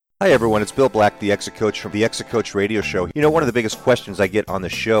Hi everyone, it's Bill Black, the Exit Coach from the Exit Coach Radio Show. You know, one of the biggest questions I get on the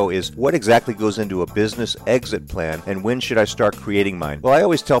show is what exactly goes into a business exit plan and when should I start creating mine? Well, I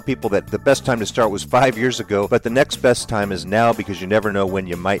always tell people that the best time to start was 5 years ago, but the next best time is now because you never know when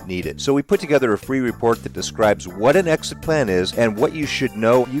you might need it. So we put together a free report that describes what an exit plan is and what you should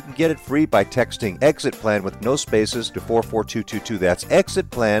know. You can get it free by texting exit plan with no spaces to 44222. That's exit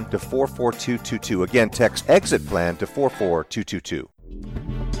plan to 44222. Again, text exit plan to 44222.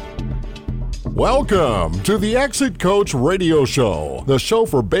 Welcome to the Exit Coach Radio Show, the show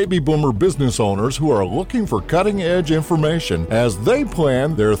for baby boomer business owners who are looking for cutting-edge information as they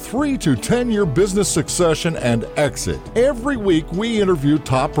plan their 3 to 10-year business succession and exit. Every week, we interview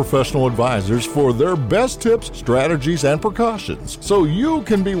top professional advisors for their best tips, strategies, and precautions, so you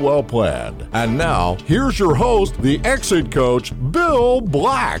can be well planned. And now, here's your host, the Exit Coach, Bill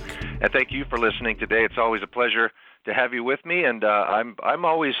Black. And thank you for listening today. It's always a pleasure to have you with me, and I'm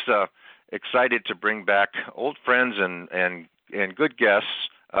always excited to bring back old friends and good guests.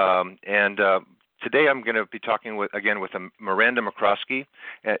 Today I'm going to be talking with Miranda McCroskey.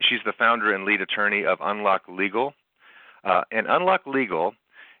 She's the founder and lead attorney of Unlock Legal. And Unlock Legal,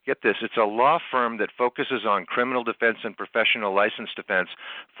 get this, it's a law firm that focuses on criminal defense and professional license defense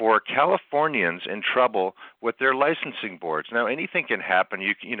for Californians in trouble with their licensing boards. Now, anything can happen.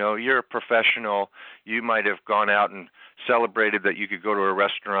 You know, you're a professional. You might have gone out and celebrated that you could go to a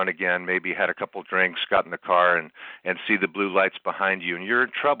restaurant again, maybe had a couple drinks, got in the car, and see the blue lights behind you. And you're in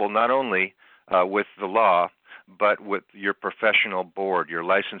trouble not only with the law, but with your professional board, your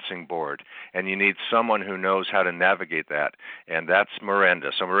licensing board, and you need someone who knows how to navigate that, and that's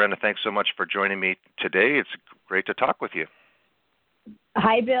Miranda. So, Miranda, thanks so much for joining me today. It's great to talk with you.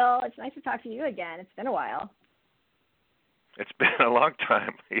 Hi, Bill. It's nice to talk to you again. It's been a while. It's been a long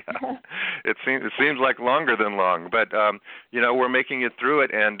time. Yeah, it seems like longer than long, but we're making it through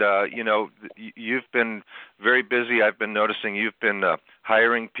it. And you've been very busy. I've been noticing you've been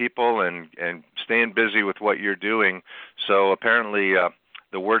hiring people and staying busy with what you're doing. So apparently,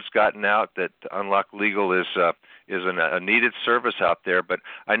 the word's gotten out that Unlock Legal is a needed service out there. But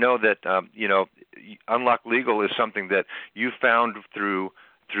I know that Unlock Legal is something that you found through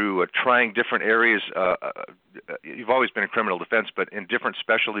trying different areas. You've always been in criminal defense, but in different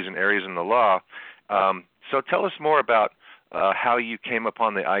specialties and areas in the law. So tell us more about how you came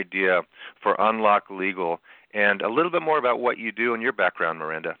upon the idea for Unlock Legal and a little bit more about what you do and your background,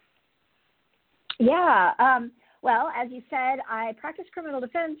 Miranda. Yeah. Well, as you said, I practiced criminal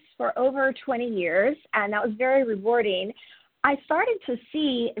defense for over 20 years, and that was very rewarding. I started to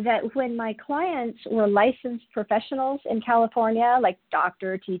see that when my clients were licensed professionals in California, like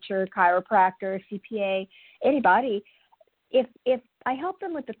doctor, teacher, chiropractor, CPA, anybody, if I helped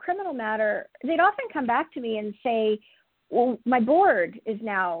them with the criminal matter, they'd often come back to me and say, well, my board is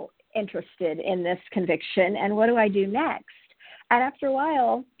now interested in this conviction, and what do I do next? And after a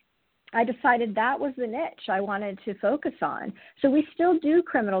while, I decided that was the niche I wanted to focus on. So we still do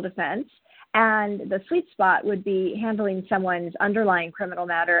criminal defense. And the sweet spot would be handling someone's underlying criminal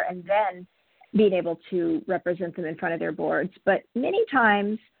matter and then being able to represent them in front of their boards. But many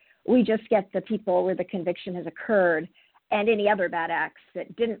times we just get the people where the conviction has occurred and any other bad acts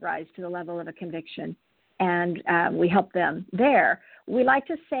that didn't rise to the level of a conviction. And we help them there. We like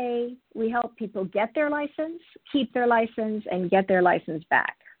to say we help people get their license, keep their license, and get their license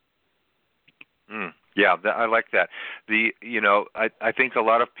back. Yeah, I like that. I think a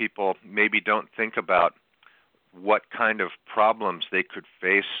lot of people maybe don't think about what kind of problems they could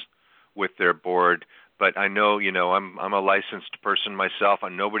face with their board. But I know, I'm a licensed person myself,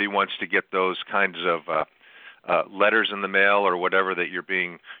 and nobody wants to get those kinds of letters in the mail or whatever that you're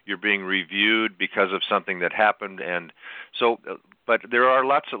being reviewed because of something that happened. And so, but there are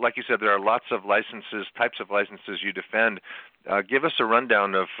lots of, like you said, there are lots of licenses, types of licenses you defend. Give us a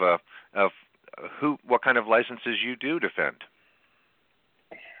rundown of what kind of licenses you do defend.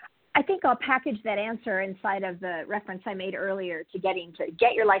 I think I'll package that answer inside of the reference I made earlier to getting to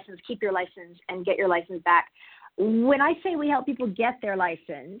get your license, keep your license, and get your license back. When I say we help people get their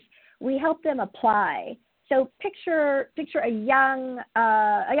license, we help them apply. So picture a young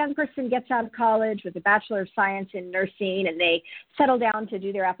person gets out of college with a Bachelor of Science in nursing, and they settle down to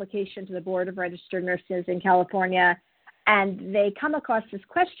do their application to the Board of Registered Nurses in California. And they come across this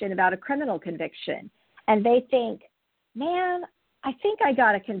question about a criminal conviction, and they think, man, I think I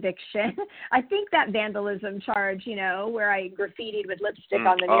got a conviction. I think that vandalism charge, where I graffitied with lipstick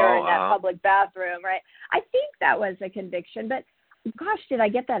on the mirror in that public bathroom, right? I think that was a conviction, but gosh, did I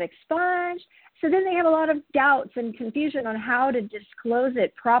get that expunged? So then they have a lot of doubts and confusion on how to disclose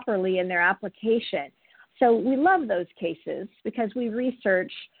it properly in their application. So we love those cases because we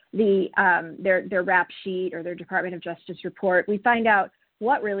research their rap sheet or their Department of Justice report. We find out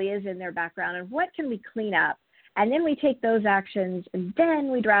what really is in their background and what can we clean up. And then we take those actions, and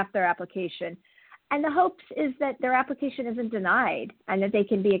then we draft their application. And the hopes is that their application isn't denied and that they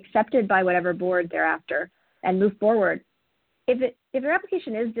can be accepted by whatever board they're after and move forward. If their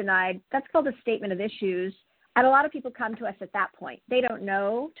application is denied, that's called a statement of issues. And a lot of people come to us at that point. They don't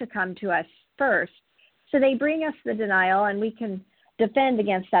know to come to us first. So they bring us the denial, and we can defend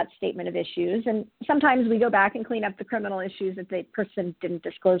against that statement of issues. And sometimes we go back and clean up the criminal issues that the person didn't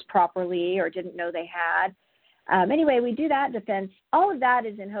disclose properly or didn't know they had. Anyway, we do that defense. All of that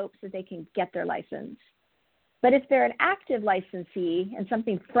is in hopes that they can get their license. But if they're an active licensee and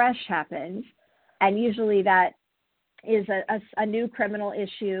something fresh happens, and usually that is a new criminal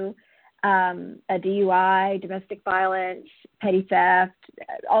issue, a DUI, domestic violence, petty theft,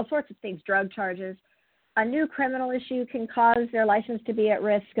 all sorts of things, drug charges, a new criminal issue can cause their license to be at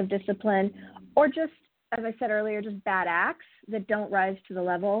risk of discipline, or just, as I said earlier, just bad acts that don't rise to the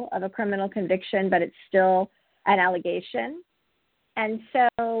level of a criminal conviction, but it's still an allegation. And so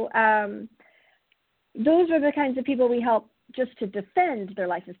those are the kinds of people we help just to defend their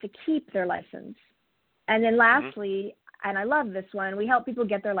license, to keep their license. And then lastly, and I love this one, we help people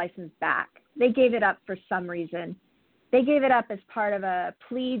get their license back. They gave it up for some reason. They gave it up as part of a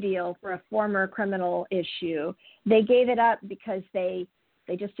plea deal for a former criminal issue. They gave it up because they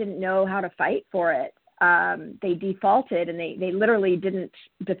just didn't know how to fight for it. They defaulted, and they literally didn't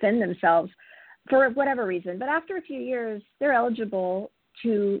defend themselves for whatever reason. But after a few years, they're eligible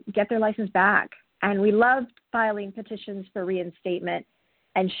to get their license back. And we love filing petitions for reinstatement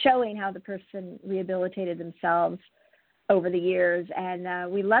and showing how the person rehabilitated themselves over the years. And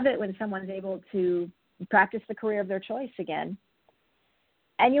we love it when someone's able to practice the career of their choice again.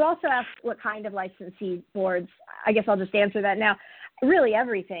 And you also asked what kind of licensee boards. I guess I'll just answer that now. Really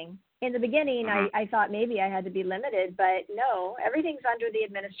everything. In the beginning, I thought maybe I had to be limited, but no, everything's under the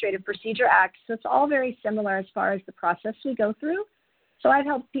Administrative Procedure Act. So it's all very similar as far as the process we go through. So I've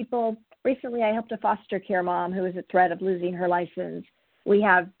helped people. Recently, I helped a foster care mom who was at threat of losing her license. We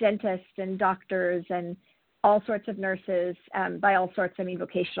have dentists and doctors and all sorts of nurses. By all sorts, I mean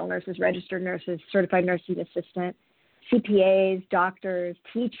vocational nurses, registered nurses, certified nursing assistant, CPAs, doctors,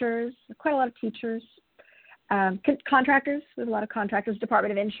 teachers, quite a lot of teachers, contractors. We have a lot of contractors,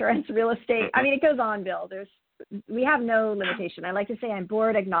 Department of Insurance, real estate. I mean, it goes on, Bill. We have no limitation. I like to say I'm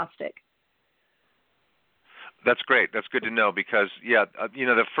board agnostic. That's great. That's good to know because,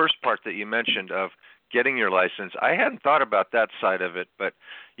 the first part that you mentioned of getting your license, I hadn't thought about that side of it. But,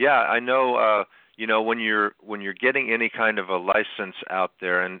 yeah, I know, when you're getting any kind of a license out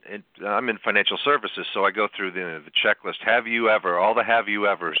there, and I'm in financial services, so I go through the checklist. Have you ever? All the have you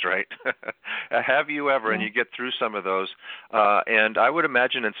evers, right? Have you ever? And you get through some of those. And I would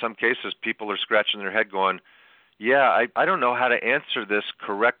imagine in some cases people are scratching their head going, yeah, I don't know how to answer this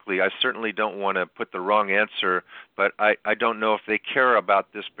correctly. I certainly don't want to put the wrong answer, but I don't know if they care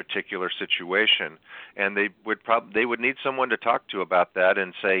about this particular situation. And they would need someone to talk to about that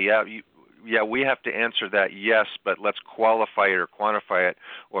and say, yeah, we have to answer that yes, but let's qualify it or quantify it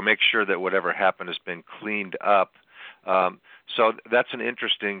or make sure that whatever happened has been cleaned up. So that's an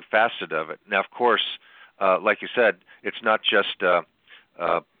interesting facet of it. Now, of course, like you said, it's not just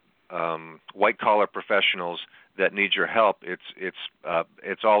white-collar professionals that need your help.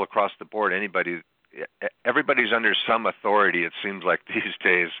 It's all across the board. Everybody's under some authority. It seems like these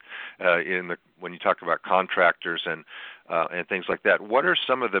days, when you talk about contractors and things like that. What are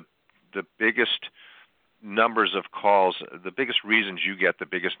some of the biggest numbers of calls? The biggest reasons you get the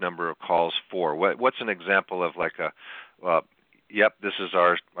biggest number of calls for? What's an example of like this is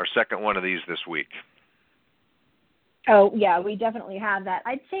our second one of these this week? Oh, yeah, we definitely have that.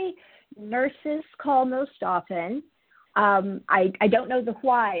 I'd say nurses call most often. I don't know the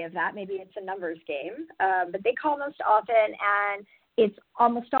why of that. Maybe it's a numbers game, but they call most often, and it's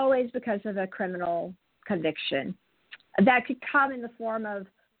almost always because of a criminal conviction. That could come in the form of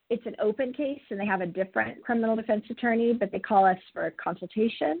it's an open case and they have a different criminal defense attorney, but they call us for a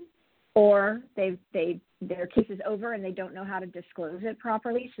consultation, or their case is over and they don't know how to disclose it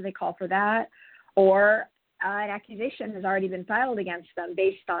properly, so they call for that, or an accusation has already been filed against them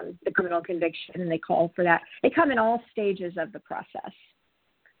based on the criminal conviction, and they call for that. They come in all stages of the process.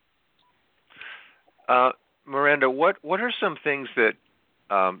 Miranda, what are some things that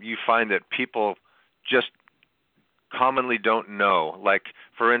you find that people just commonly don't know? Like,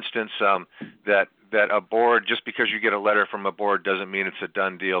 for instance, that a board, just because you get a letter from a board doesn't mean it's a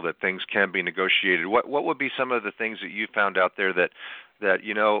done deal, that things can be negotiated. What would be some of the things that you found out there that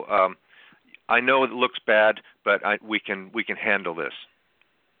I know it looks bad, but we can handle this?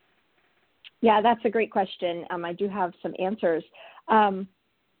 Yeah, that's a great question. I do have some answers.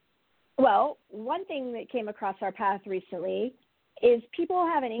 Well, one thing that came across our path recently is people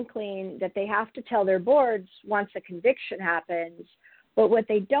have an inkling that they have to tell their boards once a conviction happens, but what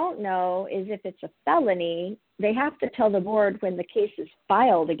they don't know is if it's a felony, they have to tell the board when the case is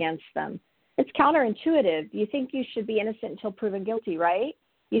filed against them. It's counterintuitive. You think you should be innocent until proven guilty, right?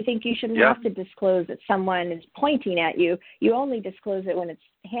 You think you shouldn't have to disclose that someone is pointing at you. You only disclose it when it's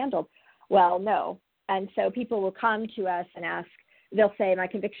handled. Well, no. And so people will come to us and ask, they'll say, my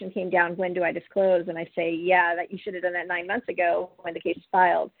conviction came down, when do I disclose? And I say, yeah, that you should have done that 9 months ago when the case is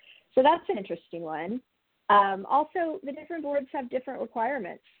filed. So that's an interesting one. Also, the different boards have different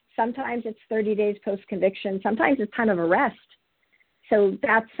requirements. Sometimes it's 30 days post-conviction. Sometimes it's time of arrest. So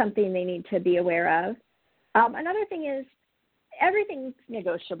that's something they need to be aware of. Another thing is everything's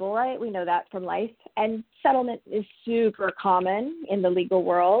negotiable, right? We know that from life. And settlement is super common in the legal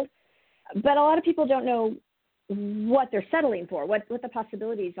world. But a lot of people don't know what they're settling for, what the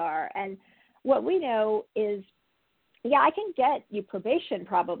possibilities are. And what we know is, yeah, I can get you probation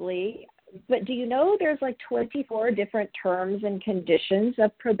probably, but do you know there's like 24 different terms and conditions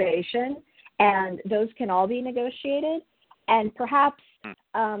of probation, and those can all be negotiated? And perhaps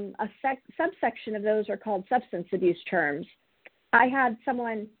a subsection of those are called substance abuse terms. I had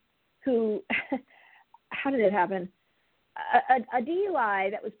someone who, how did it happen? A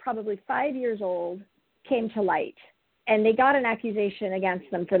DUI that was probably 5 years old came to light, and they got an accusation against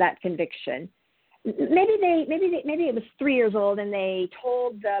them for that conviction. Maybe it was 3 years old, and they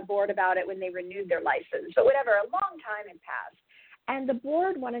told the board about it when they renewed their license. But whatever, a long time had passed, and the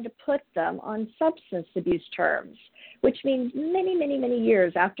board wanted to put them on substance abuse terms, which means many, many, many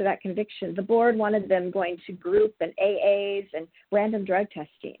years after that conviction, the board wanted them going to group and AAs and random drug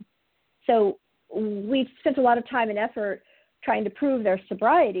testing. So we've spent a lot of time and effort trying to prove their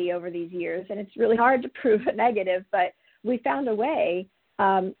sobriety over these years, and it's really hard to prove a negative, but we found a way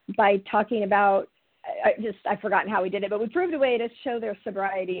by talking about, I've forgotten how we did it, but we proved a way to show their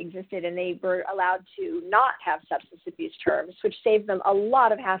sobriety existed, and they were allowed to not have substance abuse terms, which saved them a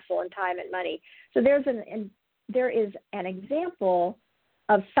lot of hassle and time and money. So there is an example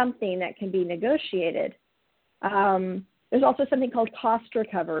of something that can be negotiated. There's also something called cost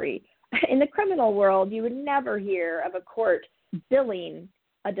recovery. In the criminal world, you would never hear of a court billing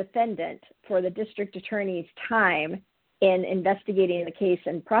a defendant for the district attorney's time in investigating the case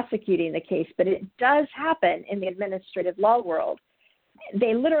and prosecuting the case, but it does happen in the administrative law world.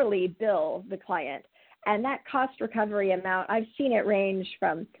 They literally bill the client, and that cost recovery amount, I've seen it range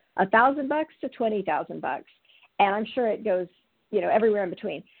from $1,000 to $20,000, and I'm sure it goes, everywhere in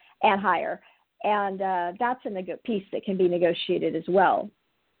between and higher. And that's a piece that can be negotiated as well.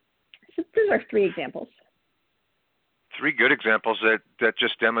 So those are 3 examples. 3 good examples that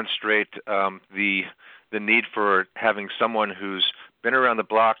just demonstrate the need for having someone who's been around the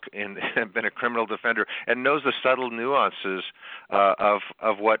block and been a criminal defender and knows the subtle nuances of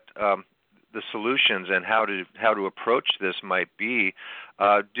what the solutions and how to approach this might be.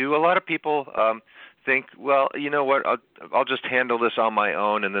 Do a lot of people think, well, you know what, I'll just handle this on my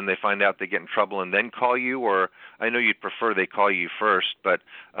own, and then they find out they get in trouble and then call you? Or I know you'd prefer they call you first, but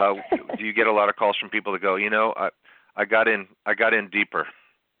do you get a lot of calls from people that go, I got in deeper?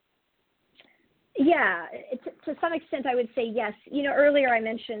 Yeah, to some extent I would say yes. Earlier I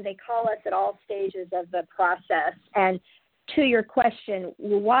mentioned they call us at all stages of the process. And to your question,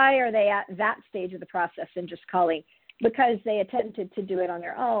 why are they at that stage of the process and just calling? Because they attempted to do it on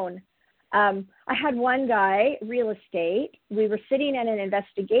their own. I had one guy, real estate. We were sitting in an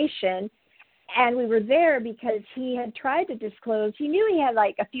investigation, and we were there because he had tried to disclose. He knew he had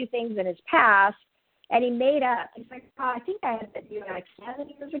like a few things in his past, and he made up. He's like, I think I had the DUI like 7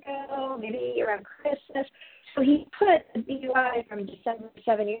 years ago, maybe around Christmas. So he put a DUI from December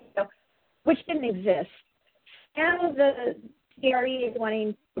 7 years ago, which didn't exist. Now the CRE is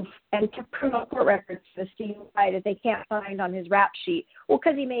wanting and criminal court records for this DUI that they can't find on his rap sheet. Well,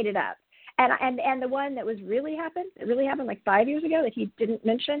 because he made it up. And the one that it really happened like 5 years ago that he didn't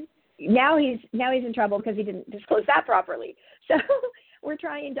mention. Now he's in trouble because he didn't disclose that properly. So we're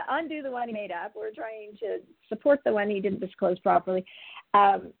trying to undo the one he made up. We're trying to support the one he didn't disclose properly.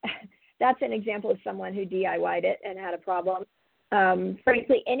 That's an example of someone who DIY'd it and had a problem.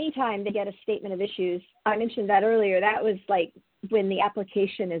 Frankly, anytime they get a statement of issues, I mentioned that earlier, that was like when the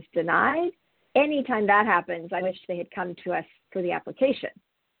application is denied. Anytime that happens, I wish they had come to us for the application,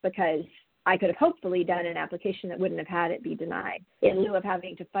 because I could have hopefully done an application that wouldn't have had it be denied in lieu of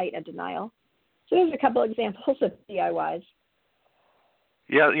having to fight a denial. So there's a couple examples of DIYs.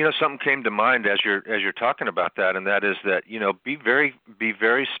 Yeah, something came to mind as you're talking about that, and that is that be very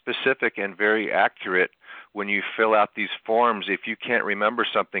specific and very accurate when you fill out these forms. If you can't remember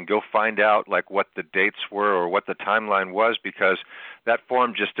something, go find out like what the dates were or what the timeline was, because that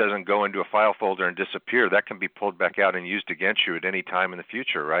form just doesn't go into a file folder and disappear. That can be pulled back out and used against you at any time in the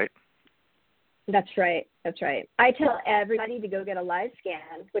future, right? That's right. I tell everybody to go get a live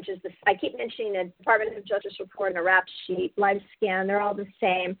scan, which is I keep mentioning a Department of Justice report and a rap sheet, live scan. They're all the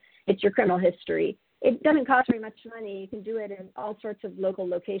same. It's your criminal history. It doesn't cost very much money. You can do it in all sorts of local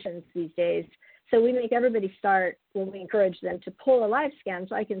locations these days. So we make everybody start when we encourage them to pull a live scan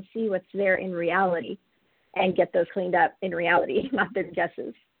so I can see what's there in reality and get those cleaned up in reality, not their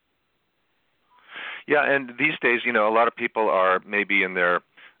guesses. Yeah, and these days, a lot of people are maybe in their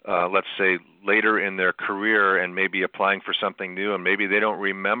let's say later in their career and maybe applying for something new, and maybe they don't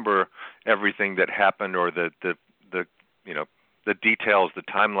remember everything that happened or the details, the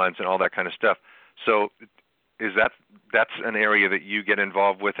timelines, and all that kind of stuff. So, that's an area that you get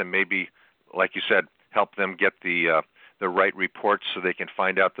involved with, and maybe, like you said, help them get the right reports so they can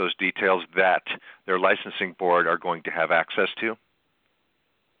find out those details that their licensing board are going to have access to?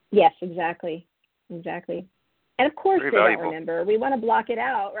 Yes, exactly. And of course Very they valuable. don't remember. We want to block it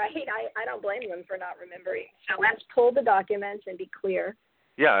out, right? I don't blame them for not remembering. So let's pull the documents and be clear.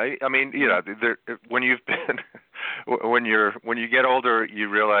 Yeah, I mean, when you've been, when you get older, you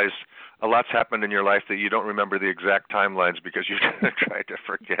realize a lot's happened in your life that you don't remember the exact timelines because you tried to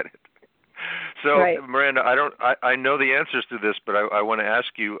forget it. So, right. Miranda, I know the answers to this, but I want to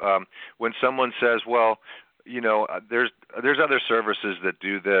ask you, when someone says, well, there's other services that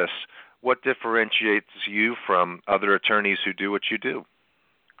do this, what differentiates you from other attorneys who do what you do?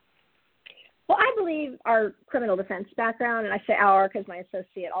 Well, I believe our criminal defense background, and I say our because my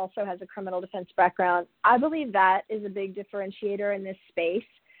associate also has a criminal defense background, I believe that is a big differentiator in this space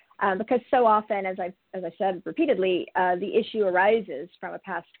because so often, as I said repeatedly, the issue arises from a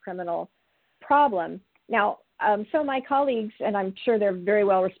past criminal problem. Now, so my colleagues, and I'm sure they're very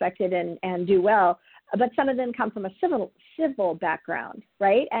well respected and do well, but some of them come from a civil background,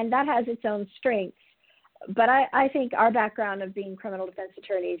 right? And that has its own strengths. But I think our background of being criminal defense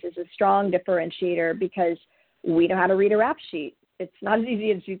attorneys is a strong differentiator because we know how to read a rap sheet. It's not as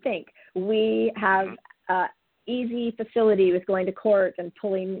easy as you think. We have easy facility with going to court and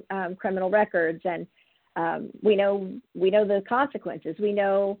pulling criminal records, and we know the consequences. We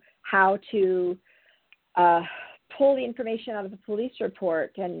know how to pull the information out of the police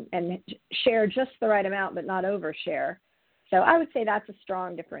report and share just the right amount but not overshare. So I would say that's a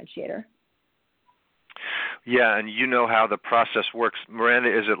strong differentiator. Yeah, and you know how the process works. Miranda,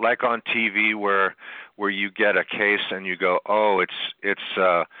 is it like on TV where you get a case and you go, oh, it's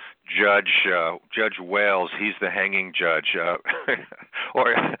Judge Wales, he's the hanging judge,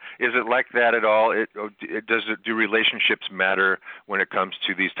 or is it like that at all? Do relationships matter when it comes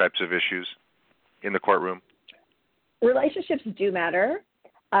to these types of issues in the courtroom? Relationships do matter.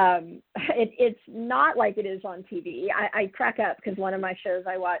 It's not like it is on TV. I crack up because one of my shows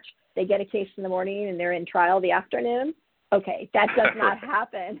I watch, they get a case in the morning and they're in trial the afternoon. Okay, that does not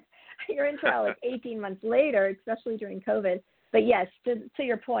happen. You're in trial like 18 months later, especially during COVID. But yes, to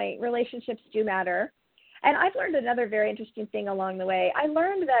your point, relationships do matter. And I've learned another very interesting thing along the way. I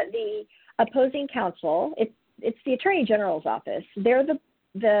learned that the opposing counsel, it's the Attorney General's office. They're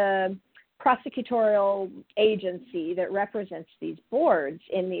the prosecutorial agency that represents these boards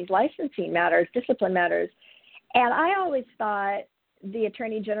in these licensing matters, discipline matters. And I always thought the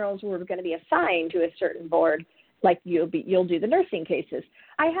attorney generals were going to be assigned to a certain board, like you'll do the nursing cases.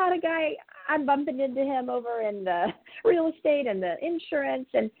 I had a guy, I'm bumping into him over in the real estate and the insurance.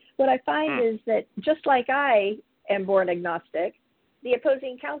 And what I find is that just like I am board agnostic, the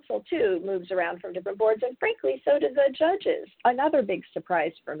opposing counsel too moves around from different boards. And frankly, so do the judges. Another big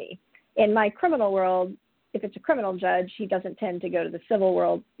surprise for me. In my criminal world, if it's a criminal judge, he doesn't tend to go to the civil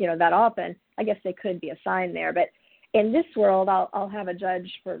world, that often. I guess they could be assigned there. But in this world, I'll have a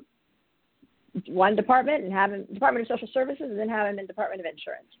judge for one department and have him Department of Social Services and then have him in Department of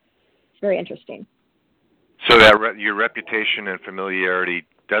Insurance. It's very interesting. So that your reputation and familiarity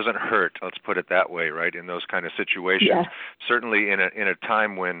doesn't hurt, let's put it that way, right, in those kind of situations. Yeah. Certainly in a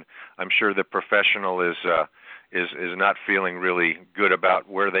time when I'm sure the professional is not feeling really good about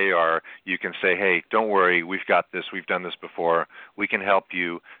where they are, you can say, hey, don't worry, we've got this, we've done this before, we can help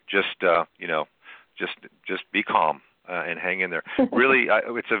you, just be calm and hang in there. Really,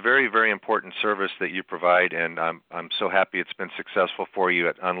 it's a very, very important service that you provide, and I'm so happy it's been successful for you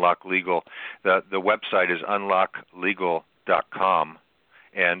at Unlock Legal. The website is unlocklegal.com,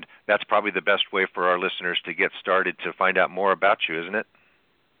 and that's probably the best way for our listeners to get started to find out more about you, isn't it?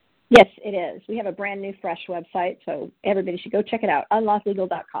 Yes, it is. We have a brand new, fresh website, so everybody should go check it out,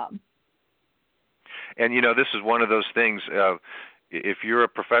 unlocklegal.com. And, this is one of those things, if you're a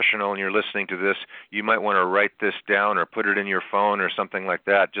professional and you're listening to this, you might want to write this down or put it in your phone or something like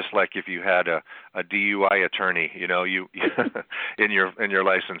that, just like if you had a DUI attorney, you in your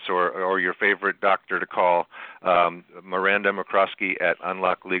license or your favorite doctor to call. Miranda McCroskey at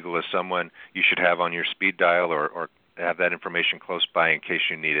Unlock Legal is someone you should have on your speed dial or have that information close by in case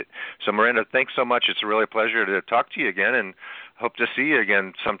you need it. So, Miranda, thanks so much. It's really a pleasure to talk to you again, and hope to see you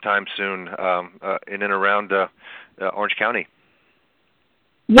again sometime soon in and around Orange County.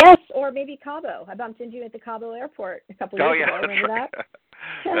 Yes, or maybe Cabo. I bumped into you at the Cabo airport a couple years ago. Remember right. that?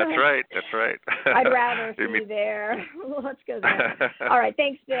 That's right. I'd rather see you there. Let's go there. All right.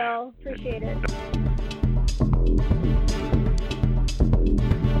 Thanks, Bill. Appreciate it.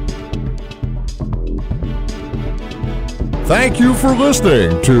 Thank you for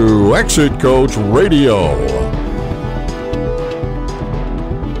listening to Exit Coach Radio.